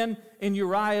always been in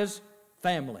Uriah's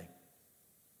family.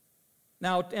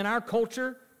 Now, in our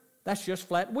culture, that's just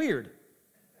flat weird.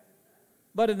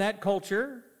 But in that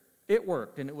culture, it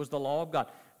worked, and it was the law of God.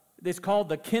 It's called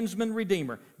the kinsman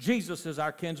redeemer. Jesus is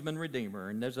our kinsman redeemer,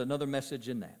 and there's another message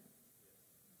in that.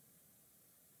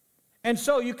 And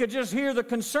so you could just hear the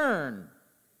concern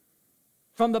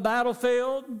from the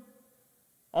battlefield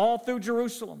all through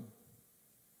Jerusalem.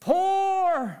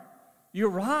 Poor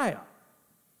Uriah.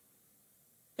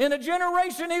 In a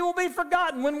generation he will be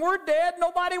forgotten. When we're dead,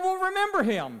 nobody will remember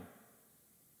him.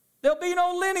 There'll be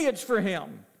no lineage for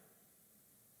him.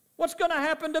 What's going to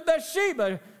happen to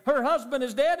Bathsheba? Her husband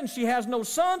is dead and she has no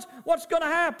sons. What's going to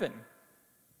happen?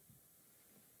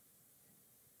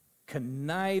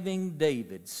 Conniving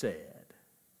David said,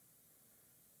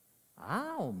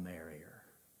 I'll marry her.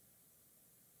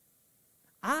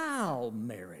 I'll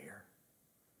marry her.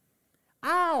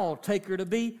 I'll take her to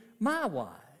be my wife.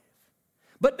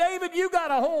 But David, you got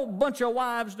a whole bunch of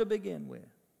wives to begin with.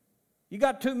 You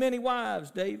got too many wives,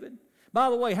 David.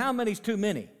 By the way, how many's too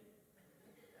many?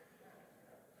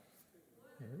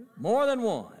 More than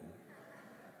one.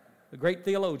 A great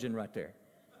theologian right there.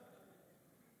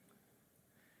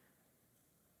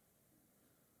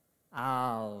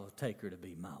 I'll take her to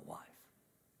be my wife.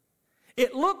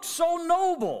 It looked so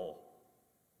noble.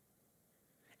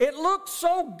 It looked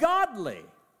so godly.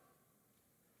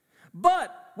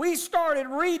 But we started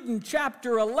reading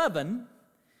chapter 11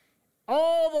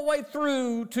 all the way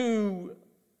through to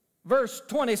verse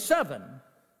 27,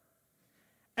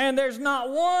 and there's not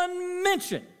one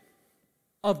mention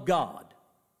of God.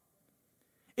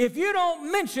 If you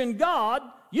don't mention God,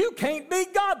 you can't be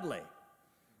godly.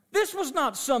 This was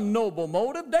not some noble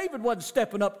motive. David wasn't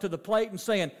stepping up to the plate and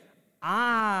saying,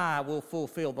 I will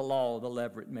fulfill the law of the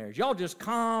levirate marriage. Y'all just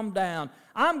calm down.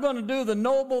 I'm going to do the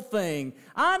noble thing.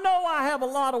 I know I have a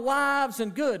lot of wives,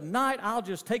 and good night, I'll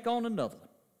just take on another one.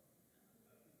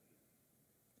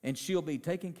 And she'll be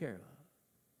taken care of.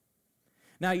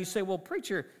 Now you say, well,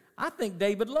 preacher, I think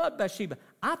David loved Bathsheba.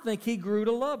 I think he grew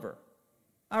to love her.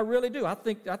 I really do. I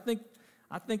think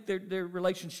their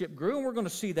relationship grew, and we're going to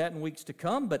see that in weeks to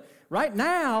come. But right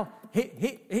now,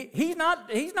 he's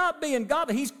not being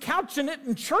godly. He's couching it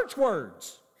in church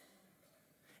words.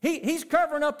 He's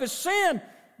covering up his sin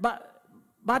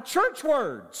by church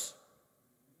words.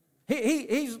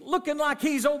 He's looking like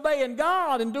he's obeying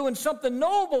God and doing something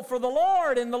noble for the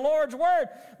Lord in the Lord's word,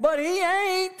 but he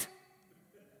ain't.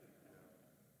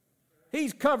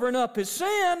 He's covering up his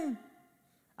sin.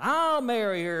 I'll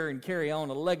marry her and carry on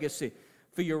a legacy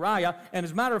for Uriah. And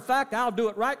as a matter of fact, I'll do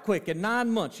it right quick. In 9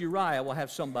 months, Uriah will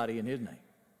have somebody in his name.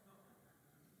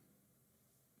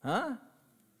 Huh?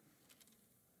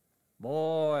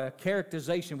 Boy,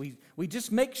 characterization. We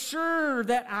just make sure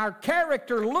that our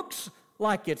character looks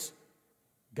like it's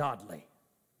godly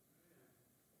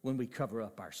when we cover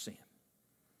up our sin.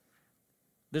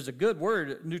 There's a good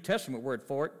word, New Testament word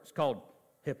for it. It's called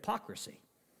hypocrisy.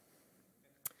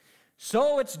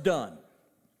 So it's done.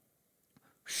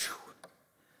 Whew.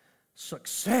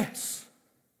 Success.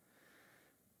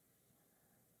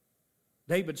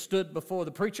 David stood before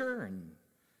the preacher and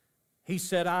he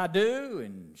said, I do,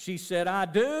 and she said, I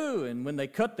do. And when they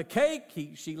cut the cake,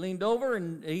 he leaned over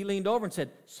and he leaned over and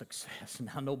said, success.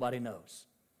 Now nobody knows.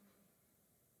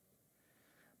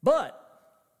 But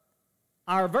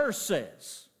our verse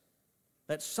says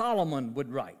that Solomon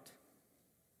would write,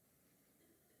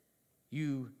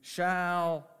 you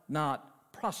shall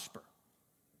not prosper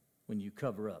when you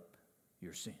cover up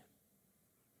your sin.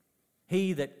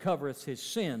 He that covereth his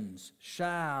sins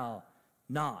shall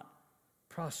not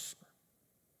prosper.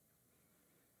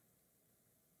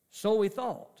 So we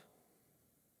thought.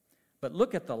 But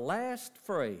look at the last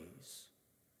phrase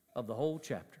of the whole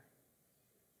chapter.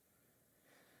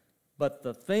 But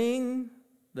the thing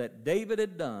that David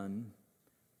had done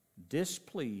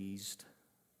displeased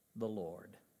the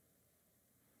Lord.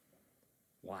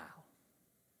 Wow.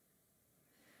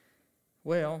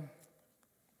 Well,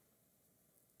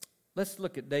 let's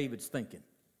look at David's thinking.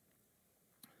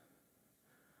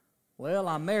 Well,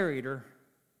 I married her,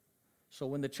 so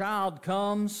when the child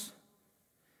comes,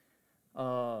 it's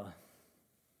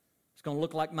going to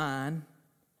look like mine.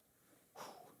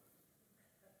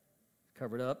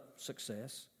 Covered up,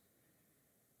 success.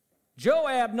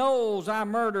 Joab knows I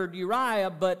murdered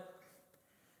Uriah, but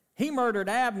he murdered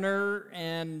Abner,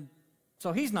 and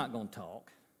so he's not going to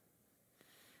talk.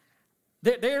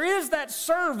 There is that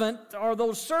servant, or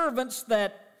those servants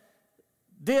that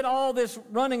did all this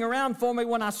running around for me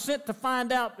when I sent to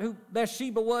find out who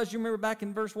Bathsheba was. You remember back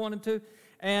in verse 1 and 2?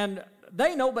 And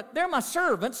they know, but they're my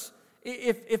servants.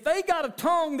 If they got a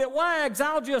tongue that wags,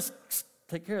 I'll just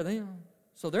take care of them.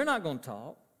 So they're not going to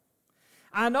talk.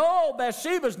 I know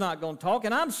Bathsheba's not going to talk,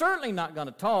 and I'm certainly not going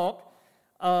to talk.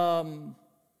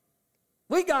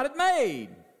 We got it made.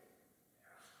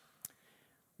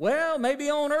 Well, maybe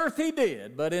on earth he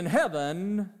did, but in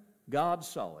heaven, God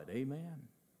saw it. Amen.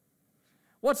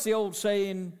 What's the old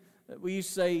saying that we used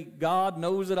to say? God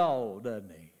knows it all, doesn't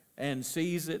he? And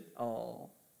sees it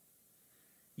all.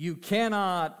 You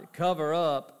cannot cover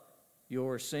up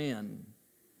your sin.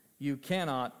 You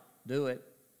cannot do it.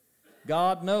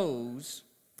 God knows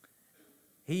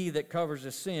he that covers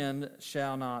a sin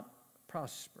shall not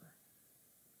prosper.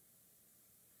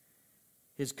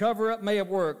 His cover-up may have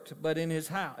worked, but in his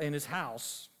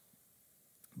house,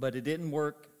 but it didn't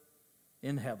work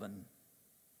in heaven.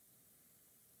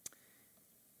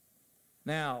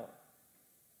 Now,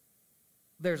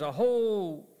 there's a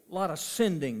whole lot of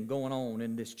sending going on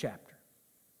in this chapter.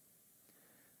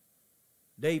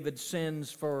 David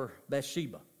sins for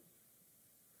Bathsheba.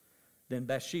 Then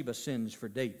Bathsheba sins for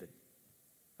David.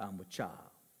 I'm with child.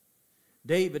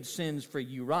 David sins for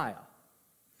Uriah.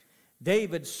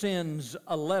 David sends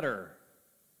a letter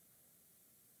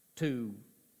to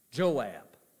Joab.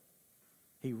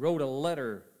 He wrote a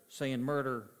letter saying,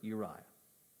 murder Uriah.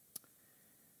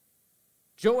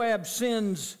 Joab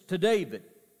sins to David.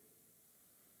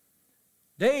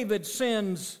 David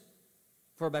sins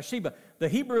for Bathsheba. The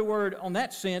Hebrew word on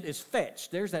that sin is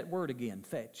fetched. There's that word again,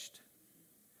 fetched.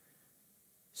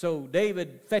 So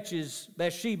David fetches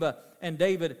Bathsheba, and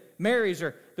David marries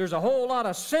her. There's a whole lot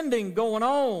of sending going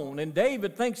on, and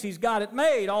David thinks he's got it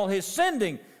made, all his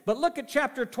sending. But look at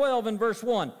chapter 12 and verse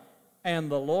 1. And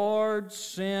the Lord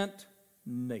sent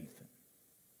Nathan.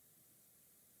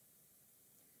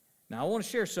 Now, I want to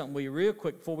share something with you real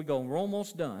quick before we go. We're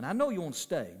almost done. I know you want to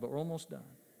stay, but we're almost done.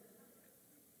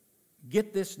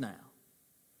 Get this now.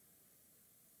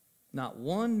 Not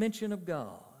one mention of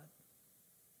God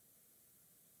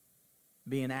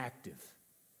being active,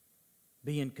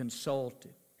 being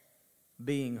consulted,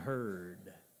 being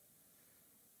heard.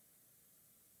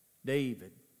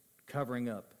 David covering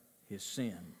up his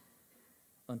sin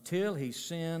until he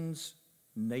sends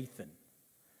Nathan.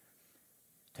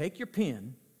 Take your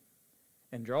pen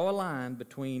and draw a line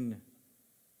between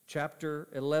chapter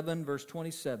 11, verse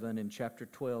 27 and chapter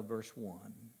 12, verse 1,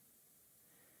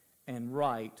 and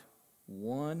write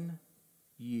 1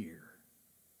 year.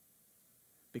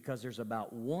 Because there's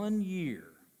about 1 year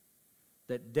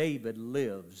that David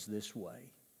lives this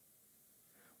way.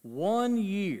 1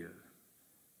 year,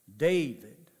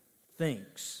 David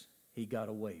thinks he got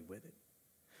away with it.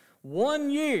 1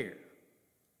 year,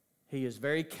 he is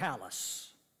very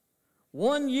callous.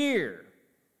 1 year,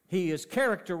 he is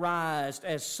characterized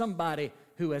as somebody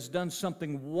who has done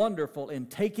something wonderful in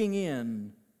taking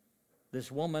in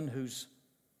this woman whose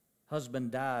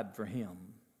husband died for him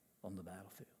on the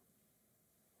battlefield.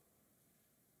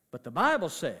 But the Bible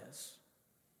says,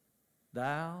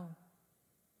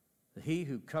 he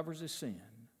who covers his sin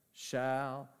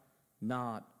shall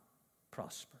not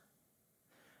prosper.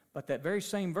 But that very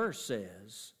same verse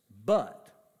says, but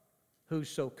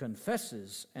whoso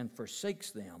confesses and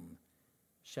forsakes them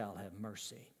shall have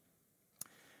mercy.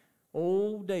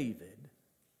 Oh, David,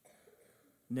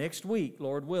 next week,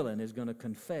 Lord willing, is going to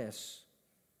confess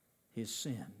his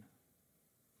sin.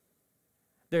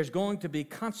 There's going to be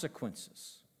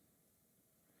consequences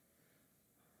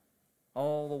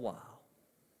all the while.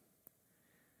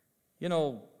 You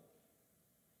know,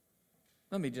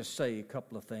 let me just say a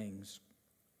couple of things.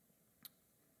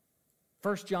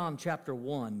 1 John chapter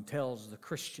 1 tells the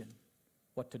Christian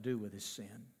what to do with his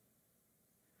sin.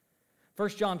 1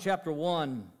 John chapter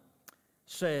 1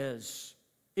 says,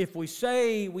 if we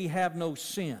say we have no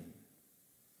sin,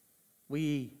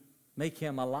 we make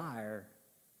him a liar,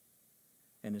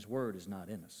 and his word is not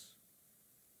in us.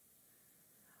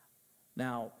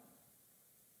 Now,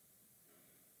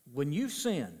 when you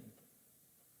sin,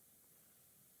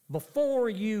 before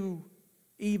you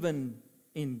even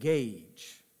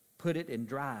engage, put it in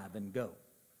drive and go,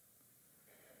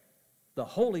 the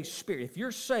Holy Spirit, if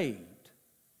you're saved,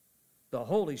 the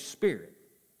Holy Spirit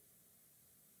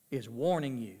is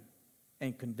warning you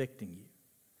and convicting you.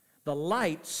 The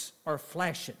lights are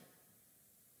flashing.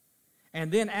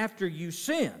 And then after you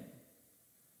sin,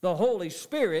 the Holy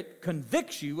Spirit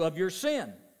convicts you of your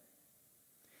sin.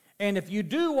 And if you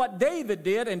do what David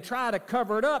did and try to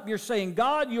cover it up, you're saying,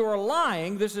 God, you are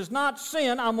lying. This is not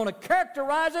sin. I'm going to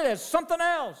characterize it as something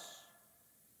else.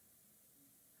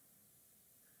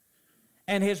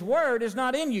 And His Word is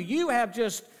not in you. You have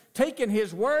just taken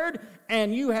His Word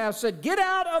and you have said, get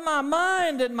out of my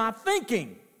mind and my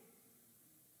thinking.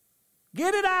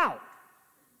 Get it out.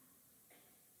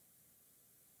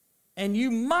 And you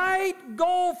might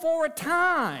go for a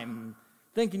time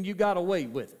thinking you got away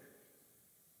with it.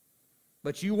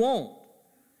 But you won't,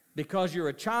 because you're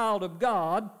a child of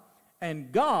God,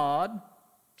 and God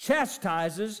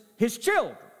chastises His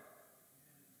children.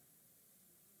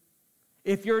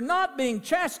 If you're not being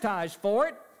chastised for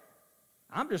it,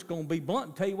 I'm just going to be blunt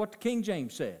and tell you what the King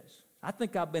James says. I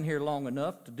think I've been here long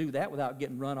enough to do that without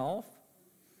getting run off.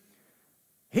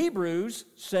 Hebrews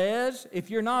says, if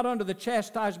you're not under the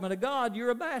chastisement of God, you're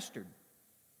a bastard.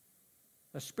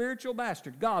 A spiritual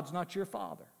bastard. God's not your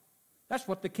father. That's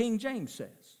what the King James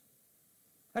says.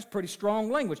 That's pretty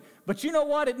strong language. But you know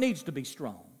what? It needs to be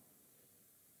strong.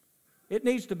 It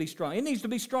needs to be strong. It needs to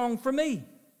be strong for me.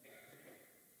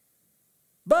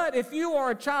 But if you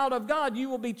are a child of God, you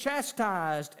will be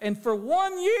chastised. And for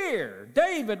 1 year,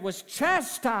 David was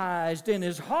chastised in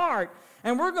his heart.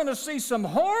 And we're going to see some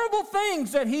horrible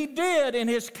things that he did in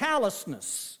his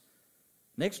callousness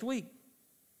next week.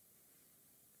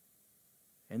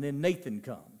 And then Nathan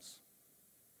comes.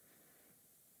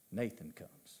 Nathan comes.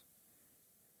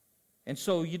 And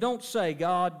so you don't say,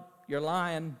 God, you're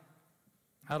lying.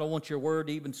 I don't want your word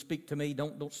to even speak to me.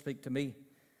 Don't speak to me.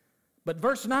 But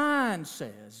verse 9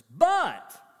 says,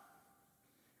 but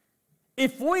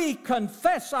if we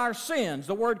confess our sins,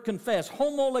 the word confess,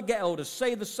 homologeo, to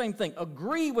say the same thing,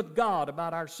 agree with God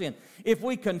about our sin. If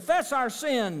we confess our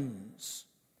sins,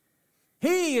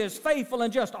 He is faithful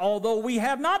and just. Although we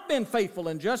have not been faithful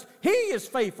and just, He is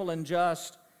faithful and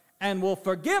just and will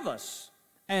forgive us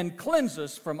and cleanse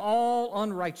us from all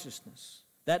unrighteousness.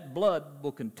 That blood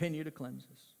will continue to cleanse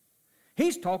us.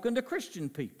 He's talking to Christian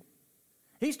people.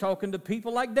 He's talking to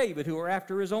people like David who are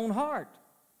after his own heart.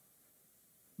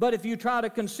 But if you try to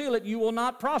conceal it, you will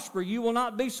not prosper. You will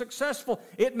not be successful.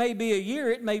 It may be a year,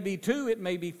 it may be 2, it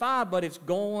may be 5, but it's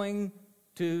going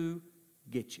to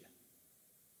get you.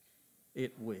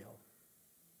 It will.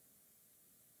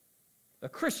 A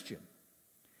Christian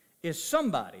is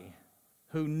somebody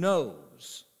who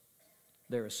knows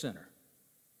they're a sinner.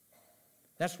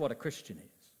 That's what a Christian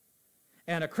is.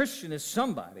 And a Christian is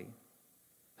somebody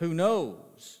who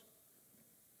knows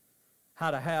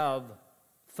how to have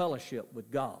fellowship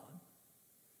with God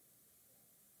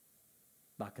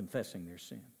by confessing their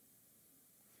sin.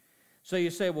 So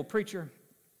you say, well, preacher,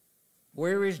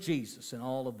 where is Jesus in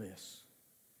all of this?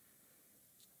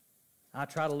 I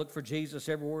try to look for Jesus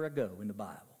everywhere I go in the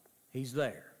Bible. He's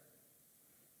there.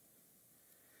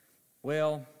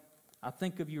 Well, I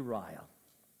think of Uriah.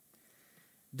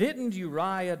 Didn't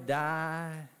Uriah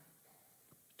die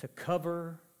to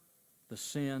cover the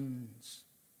sins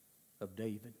of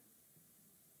David?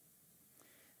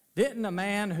 Didn't a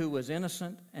man who was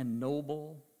innocent and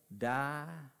noble die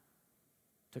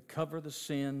to cover the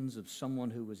sins of someone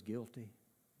who was guilty?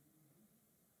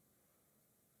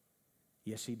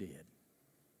 Yes, he did.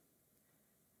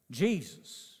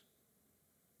 Jesus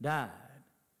died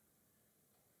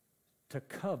to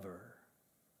cover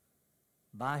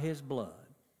by His blood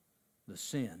the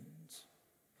sins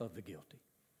of the guilty.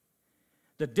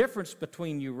 The difference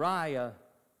between Uriah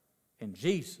and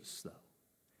Jesus, though,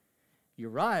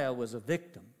 Uriah was a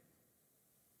victim.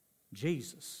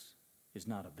 Jesus is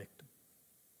not a victim.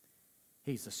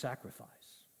 He's a sacrifice.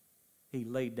 He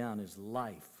laid down His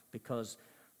life because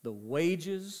the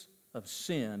wages of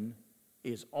sin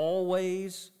is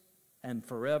always and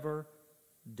forever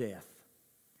death.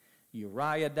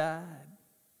 Uriah died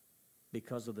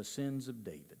because of the sins of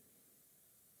David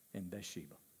and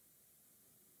Bathsheba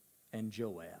and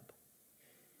Joab.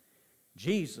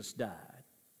 Jesus died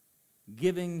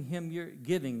giving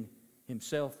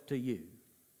Himself to you,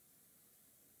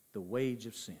 the wage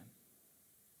of sin.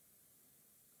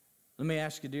 Let me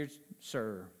ask you, dear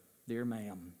sir, Dear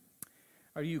ma'am,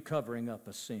 are you covering up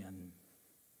a sin?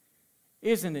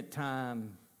 Isn't it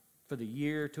time for the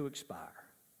year to expire?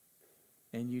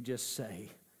 And you just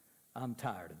say, I'm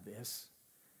tired of this.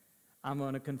 I'm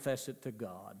going to confess it to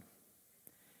God.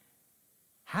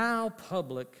 How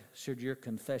public should your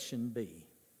confession be?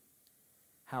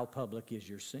 How public is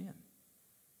your sin?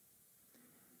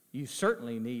 You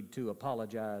certainly need to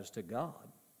apologize to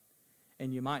God.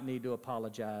 And you might need to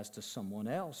apologize to someone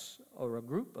else or a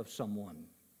group of someone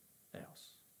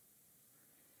else.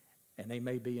 And they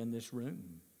may be in this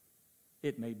room.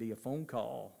 It may be a phone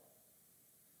call.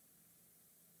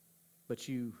 But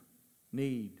you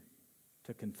need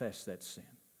to confess that sin.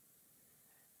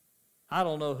 I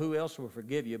don't know who else will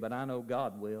forgive you, but I know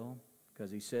God will,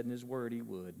 because He said in His Word He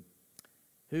would.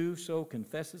 Whoso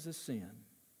confesses a sin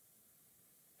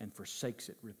and forsakes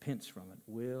it, repents from it,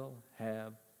 will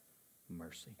have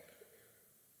mercy.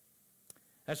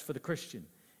 That's for the Christian.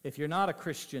 If you're not a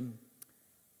Christian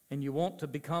and you want to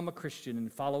become a Christian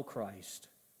and follow Christ,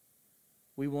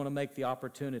 we want to make the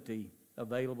opportunity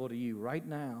available to you right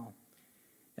now.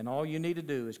 And all you need to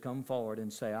do is come forward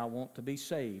and say, I want to be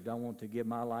saved. I want to give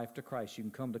my life to Christ. You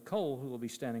can come to Cole, who will be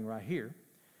standing right here.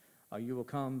 Or you will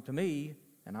come to me,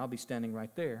 and I'll be standing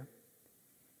right there.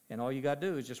 And all you got to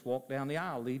do is just walk down the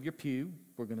aisle, leave your pew.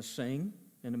 We're going to sing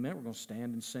in a minute. We're going to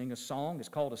stand and sing a song. It's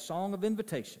called a song of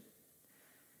invitation.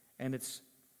 And it's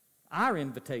our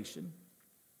invitation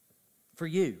for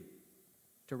you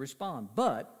to respond.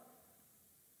 But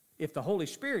if the Holy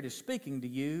Spirit is speaking to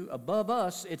you above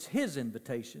us, it's His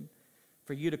invitation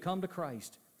for you to come to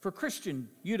Christ. For Christian,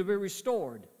 you to be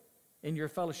restored in your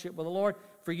fellowship with the Lord.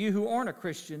 For you who aren't a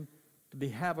Christian, to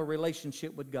have a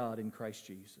relationship with God in Christ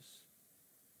Jesus.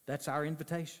 That's our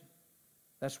invitation.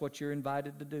 That's what you're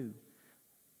invited to do.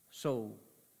 So,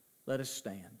 let us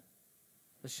stand.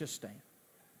 Let's just stand.